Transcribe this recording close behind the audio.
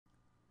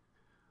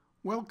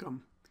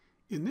Welcome.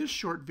 In this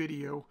short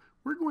video,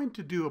 we're going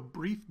to do a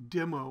brief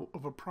demo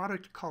of a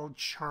product called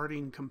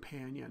Charting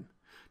Companion.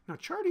 Now,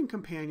 Charting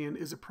Companion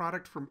is a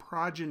product from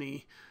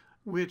Progeny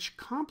which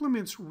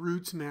complements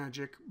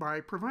RootsMagic by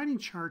providing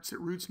charts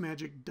that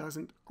RootsMagic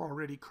doesn't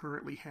already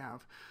currently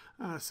have,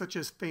 such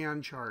as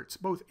fan charts,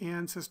 both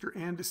ancestor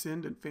and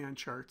descendant fan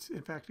charts.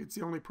 In fact, it's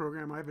the only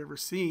program I've ever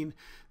seen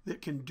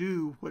that can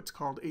do what's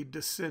called a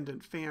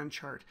descendant fan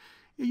chart.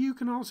 You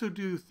can also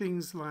do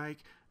things like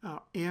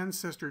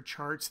ancestor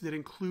charts that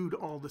include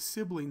all the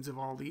siblings of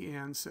all the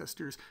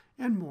ancestors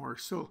and more.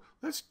 So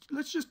let's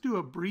just do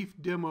a brief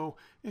demo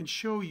and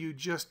show you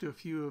just a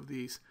few of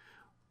these.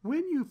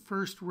 When you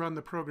first run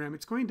the program,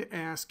 it's going to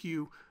ask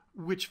you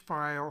which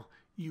file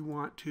you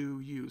want to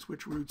use,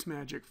 which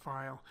RootsMagic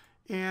file.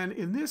 And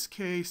in this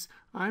case,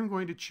 I'm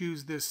going to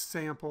choose this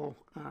sample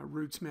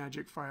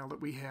RootsMagic file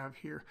that we have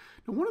here.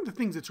 Now, one of the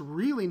things that's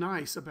really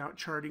nice about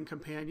Charting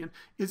Companion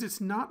is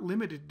it's not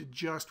limited to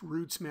just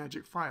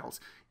RootsMagic files.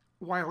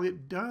 While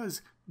it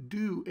does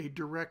do a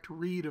direct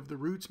read of the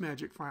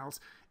RootsMagic files,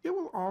 it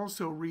will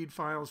also read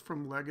files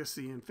from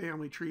Legacy and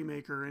Family Tree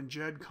Maker and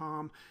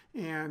GEDCOM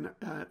and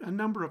a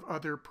number of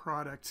other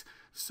products.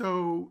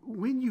 So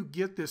when you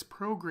get this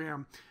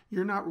program,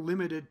 you're not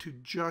limited to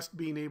just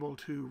being able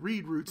to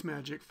read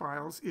RootsMagic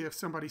files. If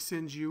somebody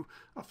sends you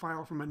a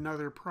file from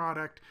another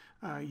product,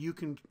 you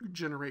can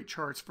generate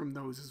charts from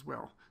those as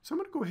well. So I'm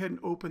going to go ahead and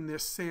open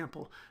this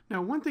sample.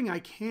 Now, one thing I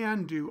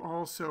can do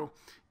also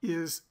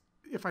is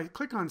if I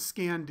click on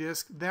Scan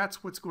Disk,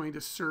 that's what's going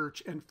to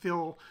search and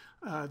fill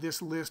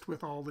this list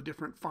with all the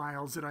different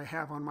files that I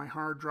have on my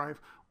hard drive,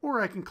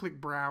 or I can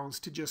click Browse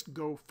to just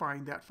go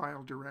find that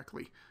file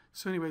directly.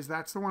 So anyways,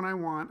 that's the one I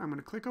want. I'm going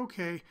to click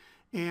OK,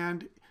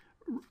 and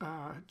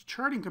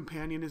Charting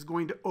Companion is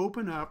going to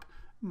open up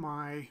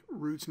my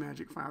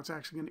RootsMagic file. It's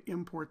actually going to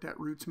import that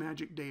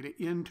RootsMagic data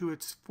into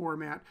its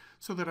format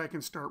so that I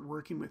can start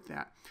working with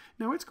that.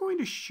 Now it's going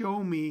to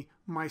show me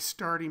my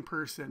starting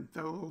person.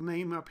 The little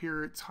name up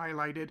here, it's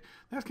highlighted.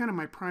 That's kind of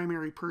my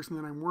primary person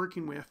that I'm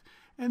working with.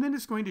 And then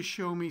it's going to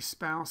show me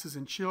spouses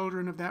and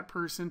children of that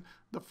person,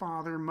 the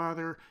father,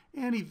 mother,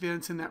 and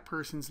events in that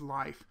person's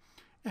life.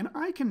 And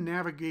I can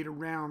navigate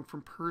around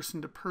from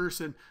person to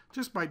person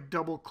just by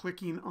double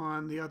clicking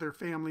on the other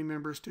family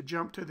members to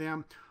jump to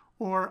them,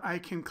 or I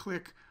can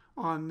click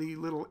on the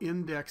little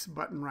index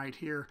button right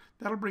here.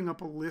 That'll bring up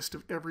a list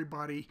of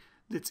everybody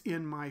that's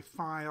in my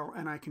file,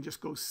 and I can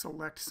just go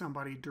select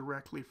somebody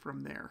directly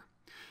from there.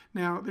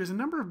 Now, there's a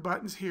number of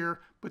buttons here,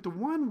 but the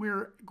one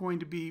we're going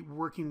to be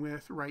working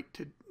with right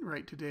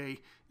today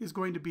is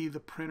going to be the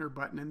printer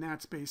button, and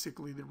that's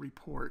basically the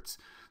reports.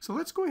 So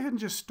let's go ahead and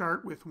just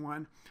start with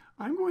one.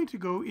 I'm going to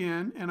go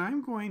in and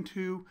I'm going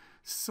to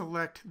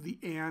select the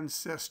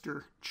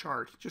ancestor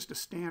chart, just a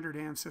standard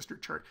ancestor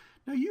chart.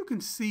 Now you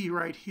can see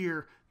right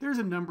here, there's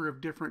a number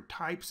of different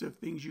types of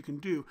things you can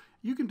do.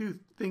 You can do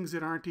things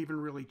that aren't even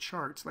really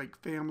charts, like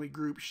family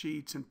group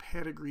sheets and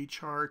pedigree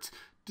charts,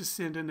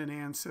 descendant and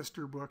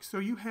ancestor books. So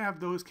you have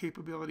those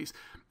capabilities.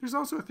 There's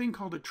also a thing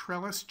called a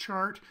trellis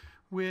chart,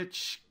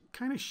 which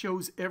kind of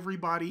shows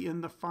everybody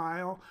in the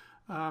file.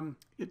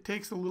 It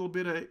takes a little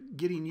bit of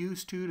getting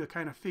used to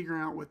kind of figure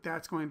out what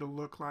that's going to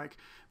look like.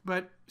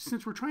 But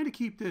since we're trying to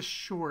keep this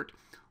short,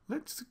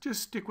 let's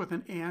just stick with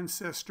an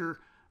ancestor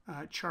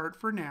chart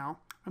for now.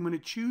 I'm going to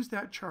choose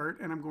that chart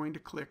and I'm going to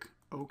click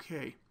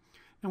OK.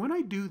 Now when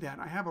I do that,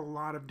 I have a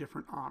lot of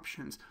different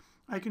options.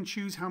 I can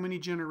choose how many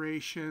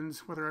generations,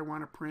 whether I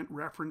want to print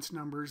reference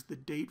numbers, the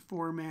date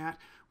format,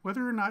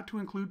 whether or not to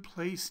include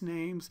place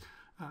names.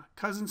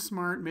 Cousin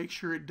Smart, make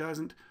sure it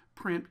doesn't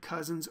print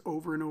cousins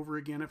over and over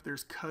again if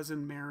there's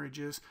cousin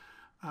marriages.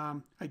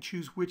 I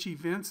choose which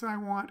events I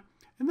want,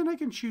 and then I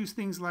can choose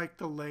things like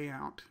the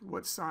layout,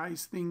 what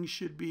size things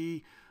should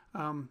be,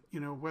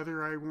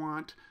 whether I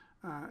want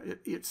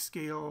it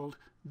scaled,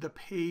 the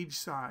page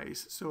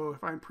size. So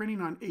if I'm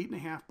printing on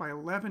 8.5 by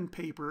 11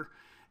 paper,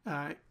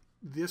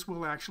 this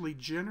will actually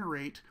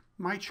generate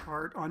my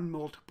chart on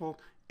multiple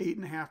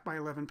 8.5 by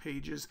 11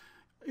 pages.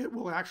 It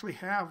will actually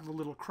have the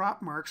little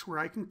crop marks where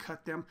I can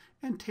cut them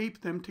and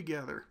tape them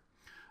together.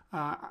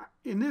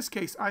 In this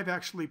case, I've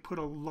actually put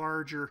a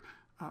larger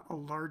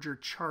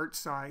chart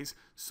size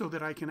so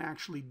that I can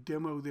actually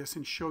demo this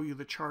and show you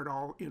the chart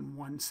all in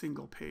one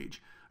single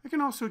page. I can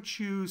also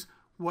choose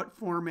what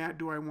format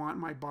do I want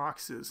my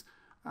boxes,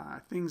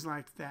 things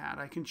like that.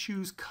 I can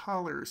choose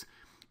colors,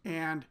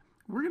 and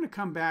we're going to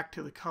come back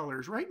to the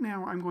colors. Right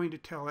now, I'm going to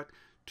tell it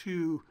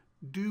to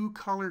do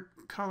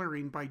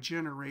coloring by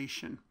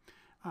generation.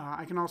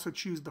 I can also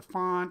choose the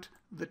font,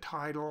 the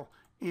title,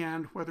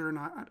 and whether or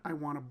not I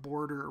want a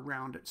border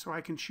around it. So I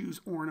can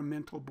choose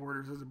ornamental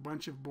borders. There's a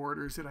bunch of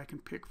borders that I can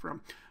pick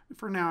from.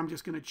 For now, I'm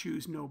just going to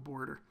choose no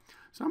border.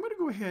 So I'm going to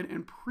go ahead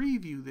and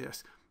preview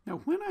this.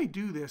 Now, when I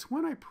do this,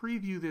 when I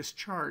preview this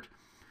chart,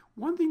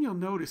 one thing you'll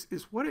notice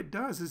is what it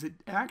does is it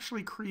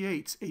actually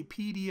creates a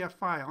PDF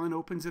file and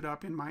opens it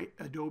up in my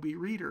Adobe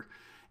Reader.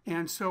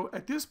 And so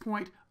at this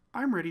point,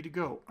 I'm ready to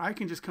go. I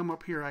can just come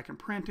up here, I can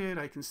print it,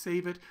 I can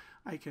save it,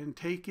 I can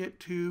take it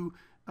to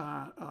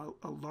a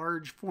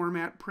large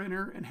format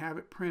printer and have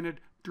it printed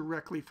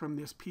directly from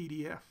this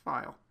PDF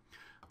file.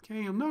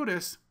 Okay, you'll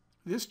notice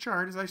this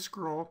chart as I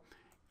scroll,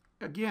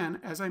 again,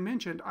 as I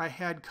mentioned, I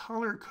had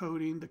color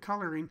coding, the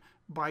coloring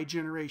by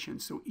generation.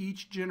 So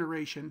each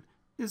generation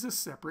is a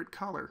separate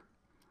color.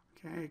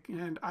 Okay,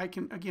 and I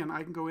can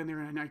go in there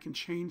and I can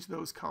change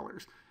those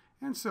colors.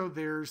 And so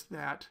there's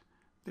that.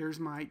 There's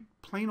my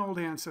plain old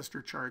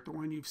ancestor chart, the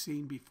one you've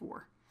seen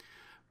before.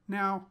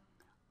 Now,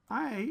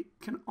 I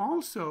can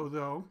also,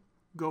 though,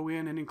 go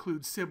in and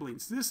include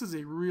siblings. This is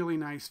a really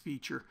nice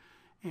feature.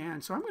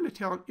 And so I'm going to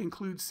tell it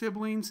include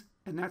siblings,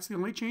 and that's the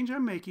only change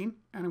I'm making.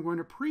 And I'm going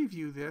to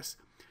preview this.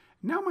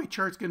 Now my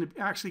chart's going to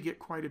actually get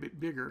quite a bit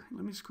bigger.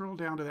 Let me scroll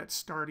down to that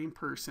starting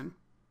person.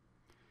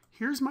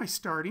 Here's my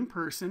starting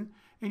person,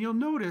 and you'll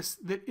notice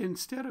that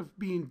instead of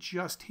being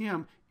just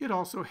him, it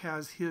also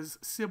has his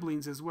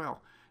siblings as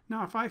well.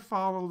 Now if I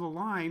follow the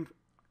line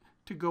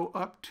to go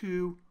up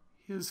to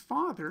his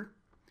father,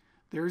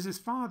 there's his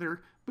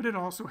father, but it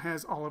also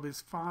has all of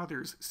his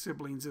father's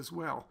siblings as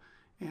well.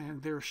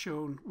 And they're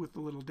shown with the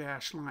little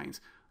dashed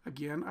lines.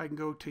 Again, I can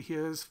go to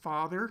his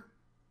father,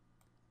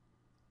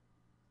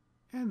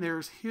 and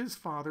there's his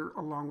father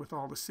along with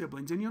all the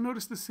siblings. And you'll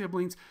notice the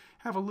siblings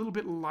have a little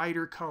bit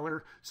lighter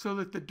color so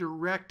that the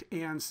direct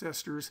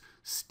ancestors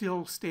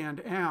still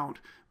stand out,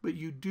 but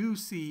you do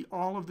see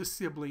all of the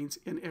siblings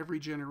in every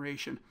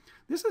generation.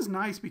 This is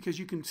nice because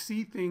you can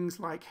see things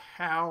like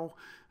how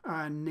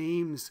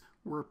names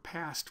were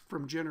passed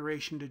from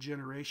generation to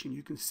generation.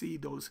 You can see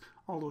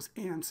all those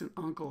aunts and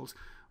uncles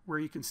where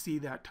you can see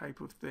that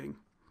type of thing.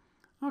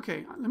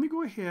 Okay, let me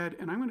go ahead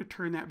and I'm going to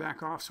turn that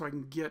back off so I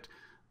can get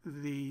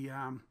the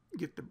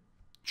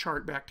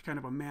chart back to kind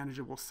of a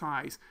manageable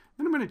size.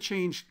 Then I'm going to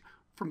change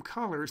from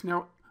colors.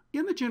 Now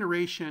in the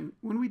generation,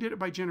 when we did it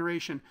by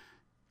generation,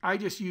 I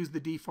just used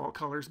the default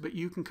colors, but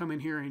you can come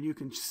in here and you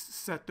can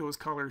set those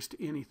colors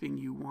to anything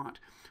you want.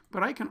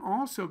 But I can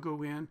also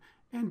go in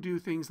and do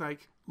things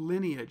like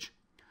lineage.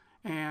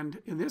 And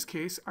in this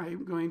case,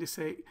 I'm going to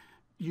say,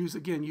 use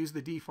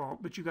the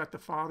default, but you got the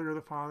father of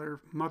the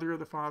father, mother of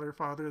the father,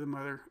 father of the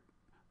mother,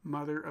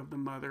 mother of the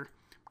mother.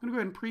 I'm going to go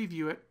ahead and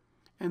preview it.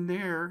 And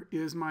there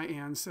is my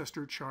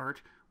ancestor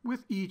chart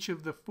with each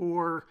of the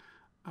 4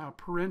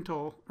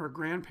 parental or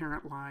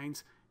grandparent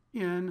lines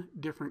in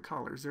different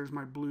colors. There's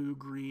my blue,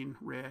 green,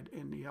 red,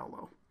 and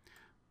yellow.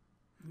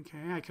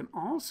 Okay, I can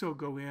also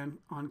go in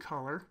on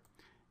color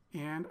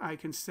and I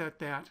can set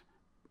that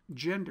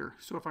gender.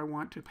 So if I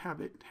want to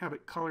have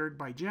it colored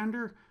by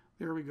gender,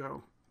 there we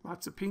go.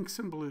 Lots of pinks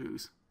and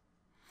blues.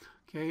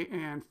 Okay,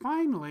 and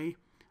finally,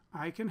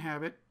 I can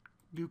have it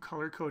do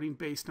color coding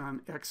based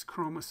on X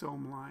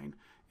chromosome line.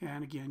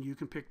 And again, you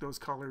can pick those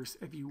colors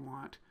if you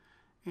want.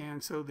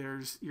 And so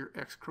there's your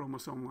X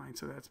chromosome line.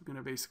 So that's going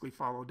to basically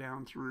follow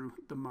down through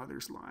the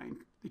mother's line,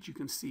 that you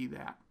can see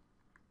that.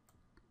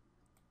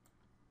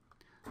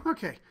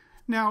 Okay,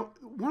 now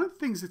one of the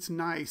things that's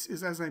nice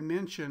is, as I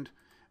mentioned,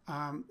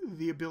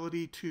 the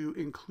ability to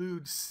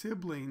include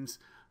siblings.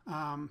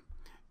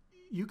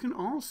 You can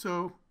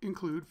also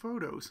include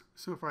photos.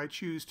 So if I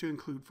choose to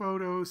include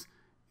photos,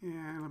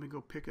 and let me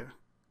go pick a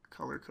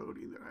color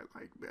coding that I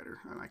like better.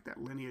 I like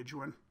that lineage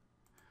one.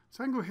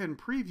 So I can go ahead and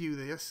preview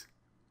this.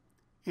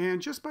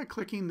 And just by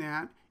clicking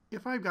that,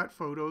 if I've got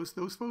photos,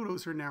 those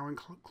photos are now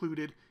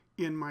included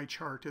in my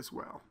chart as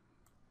well.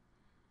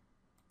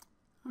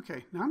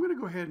 Okay, now I'm going to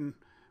go ahead and,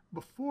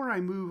 before I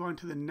move on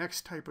to the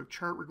next type of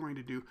chart we're going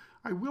to do,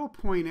 I will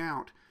point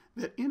out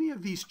that any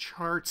of these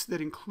charts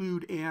that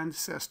include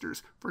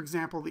ancestors, for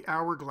example, the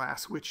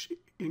hourglass, which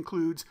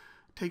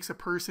takes a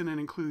person and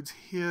includes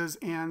his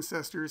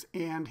ancestors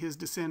and his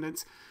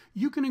descendants,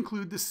 you can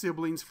include the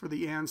siblings for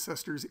the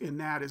ancestors in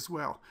that as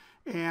well.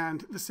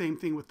 And the same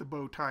thing with the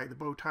bow tie. The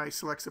bow tie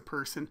selects a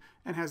person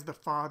and has the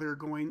father's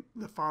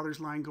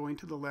line going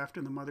to the left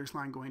and the mother's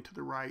line going to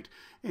the right.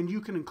 And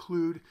you can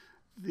include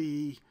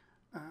the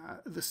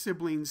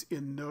siblings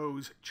in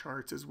those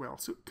charts as well.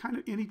 So kind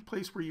of any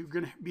place where you're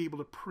going to be able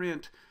to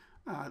print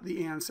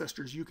the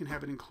ancestors, you can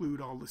have it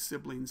include all the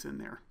siblings in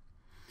there.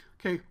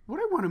 Okay, what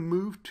I want to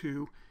move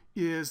to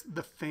is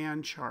the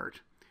fan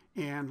chart.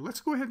 And let's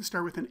go ahead and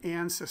start with an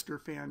ancestor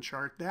fan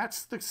chart.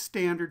 That's the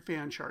standard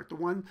fan chart. The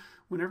one,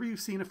 whenever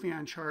you've seen a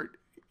fan chart,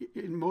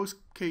 in most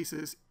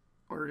cases,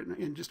 or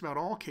in just about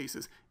all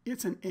cases,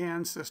 it's an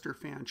ancestor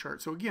fan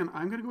chart. So again,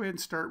 I'm going to go ahead and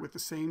start with the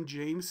same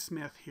James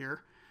Smith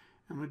here.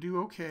 I'm going to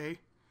do OK.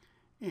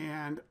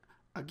 And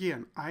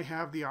again, I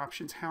have the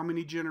options, how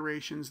many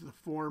generations, the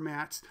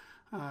formats.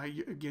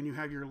 Again, you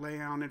have your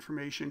layout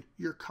information,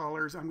 your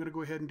colors. I'm going to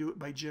go ahead and do it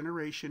by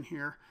generation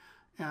here,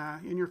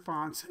 in your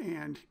fonts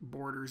and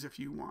borders if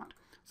you want.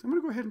 So I'm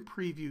going to go ahead and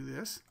preview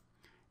this,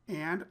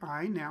 and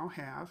I now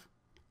have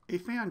a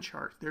fan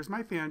chart. There's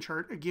my fan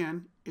chart.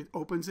 Again, it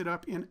opens it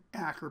up in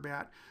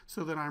Acrobat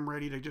so that I'm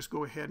ready to just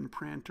go ahead and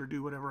print or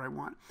do whatever I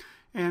want.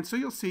 And so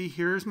you'll see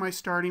here's my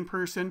starting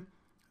person.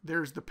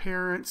 There's the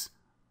parents,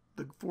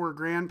 the 4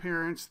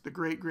 grandparents, the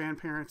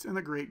great-grandparents, and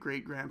the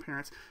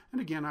great-great-grandparents. And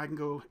again, I can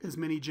go as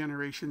many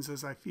generations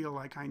as I feel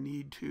like I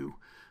need to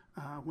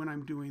when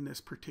I'm doing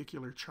this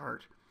particular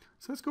chart.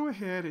 So let's go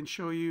ahead and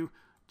show you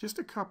just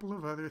a couple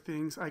of other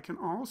things. I can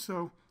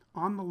also,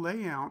 on the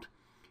layout,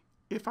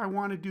 if I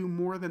want to do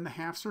more than the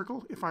half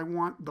circle, if I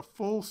want the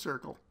full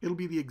circle, it'll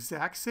be the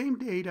exact same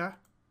data,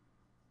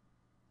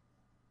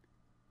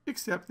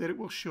 except that it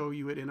will show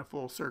you it in a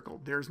full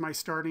circle. There's my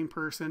starting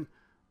person,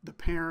 the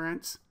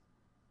parents,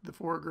 the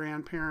 4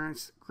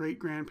 grandparents,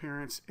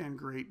 great-grandparents, and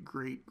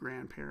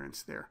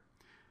great-great-grandparents there.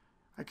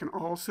 I can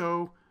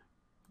also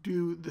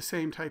do the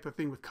same type of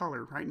thing with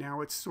color. Right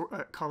now it's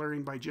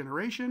coloring by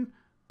generation,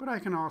 but I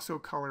can also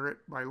color it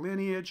by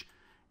lineage,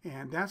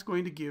 and that's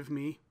going to give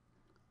me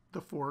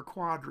the 4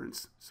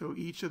 quadrants. So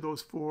each of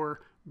those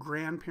 4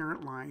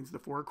 grandparent lines, the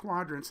 4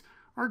 quadrants,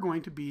 are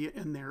going to be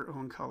in their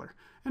own color.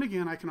 And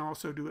again, I can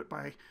also do it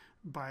by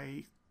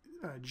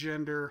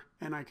gender,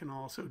 and I can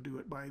also do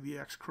it by the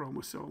X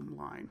chromosome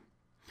line.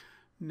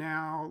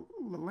 Now,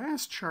 the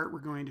last chart we're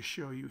going to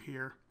show you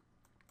here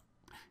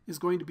is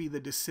going to be the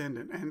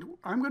descendant, and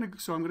I'm going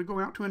to go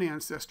out to an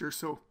ancestor.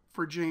 So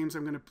for James,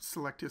 I'm going to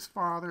select his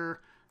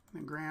father,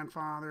 then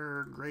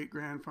grandfather,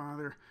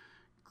 great-grandfather,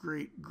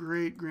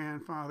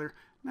 great-great-grandfather.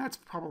 That's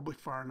probably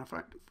far enough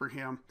for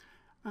him.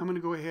 I'm going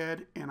to go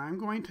ahead and I'm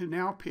going to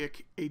now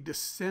pick a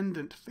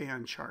descendant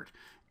fan chart.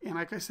 And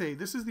like I say,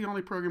 this is the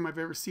only program I've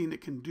ever seen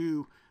that can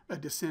do a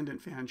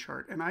descendant fan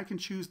chart. And I can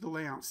choose the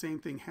layout, same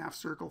thing, half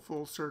circle,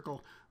 full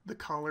circle, the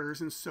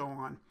colors, and so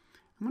on.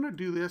 I'm going to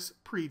do this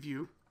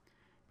preview.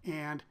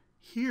 And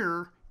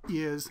here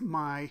is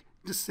my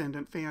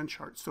descendant fan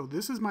chart. So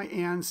this is my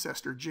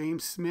ancestor,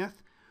 James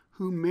Smith,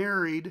 who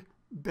married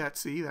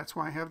Betsy. That's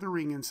why I have the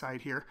ring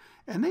inside here.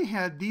 And they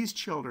had these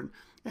children.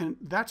 And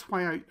that's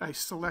why I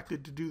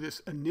selected to do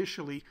this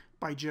initially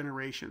by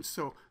generation.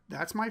 So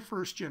that's my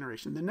first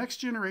generation. The next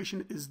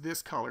generation is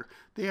this color.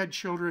 They had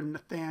children,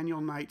 Nathaniel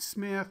Knight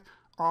Smith,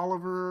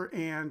 Oliver,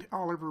 and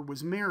Oliver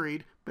was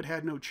married but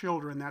had no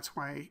children. That's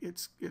why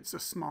it's a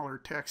smaller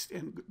text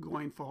and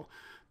going full.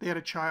 They had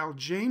a child,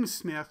 James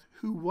Smith,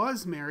 who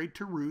was married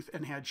to Ruth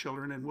and had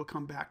children, and we'll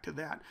come back to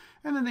that.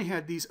 And then they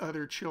had these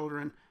other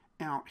children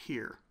out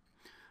here.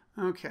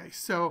 Okay,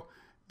 so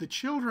the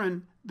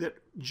children that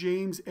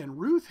James and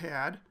Ruth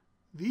had,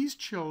 these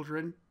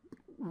children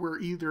were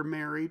either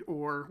married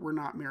or were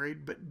not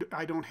married, but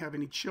I don't have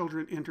any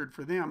children entered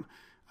for them.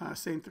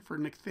 Same for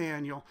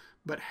Nathaniel.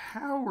 But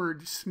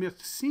Howard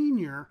Smith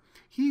Sr.,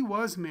 he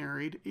was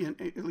married,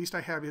 at least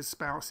I have his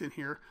spouse in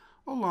here,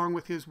 along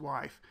with his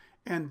wife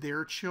and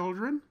their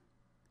children.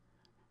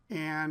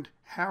 And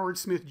Howard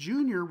Smith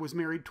Jr. was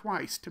married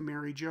twice, to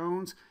Mary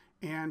Jones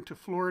and to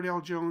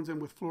Floridel Jones,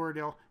 and with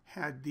Floridel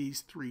had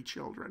these 3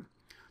 children.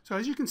 So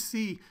as you can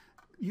see,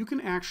 you can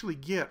actually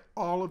get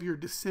all of your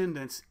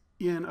descendants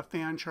in a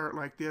fan chart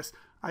like this.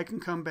 I can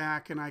come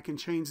back and I can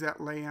change that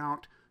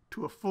layout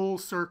to a full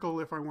circle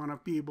if I want to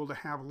be able to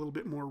have a little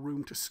bit more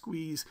room to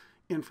squeeze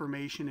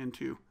information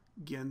into.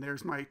 Again,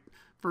 there's my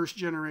first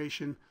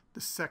generation,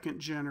 the second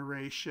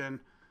generation,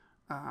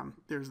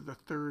 there's the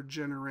 3rd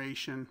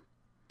generation,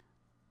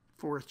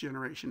 4th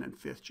generation, and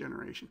 5th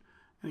generation.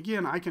 And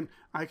again, I can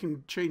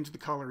change the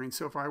coloring.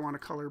 So if I want to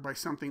color by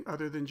something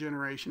other than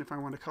generation, if I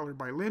want to color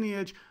by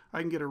lineage,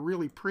 I can get a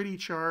really pretty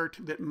chart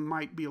that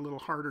might be a little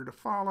harder to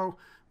follow,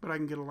 but I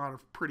can get a lot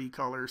of pretty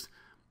colors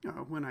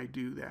when I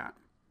do that.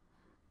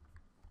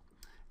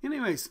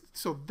 Anyways,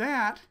 so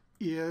that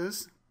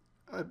is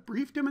a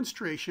brief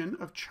demonstration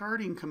of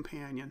Charting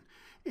Companion.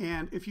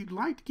 And if you'd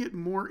like to get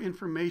more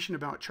information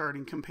about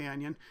Charting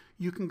Companion,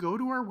 you can go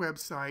to our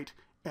website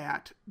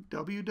at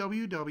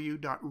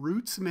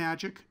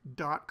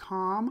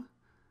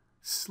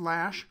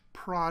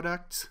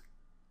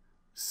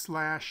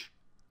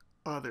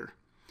www.rootsmagic.com/products/other.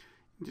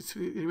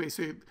 Anyway,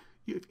 so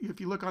if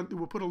you look on,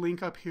 we'll put a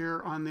link up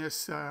here on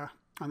this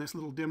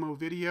little demo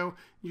video.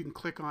 You can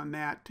click on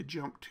that to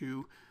jump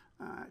to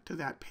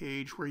that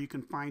page where you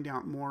can find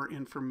out more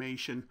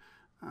information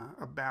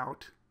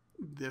about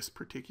this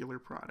particular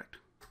product.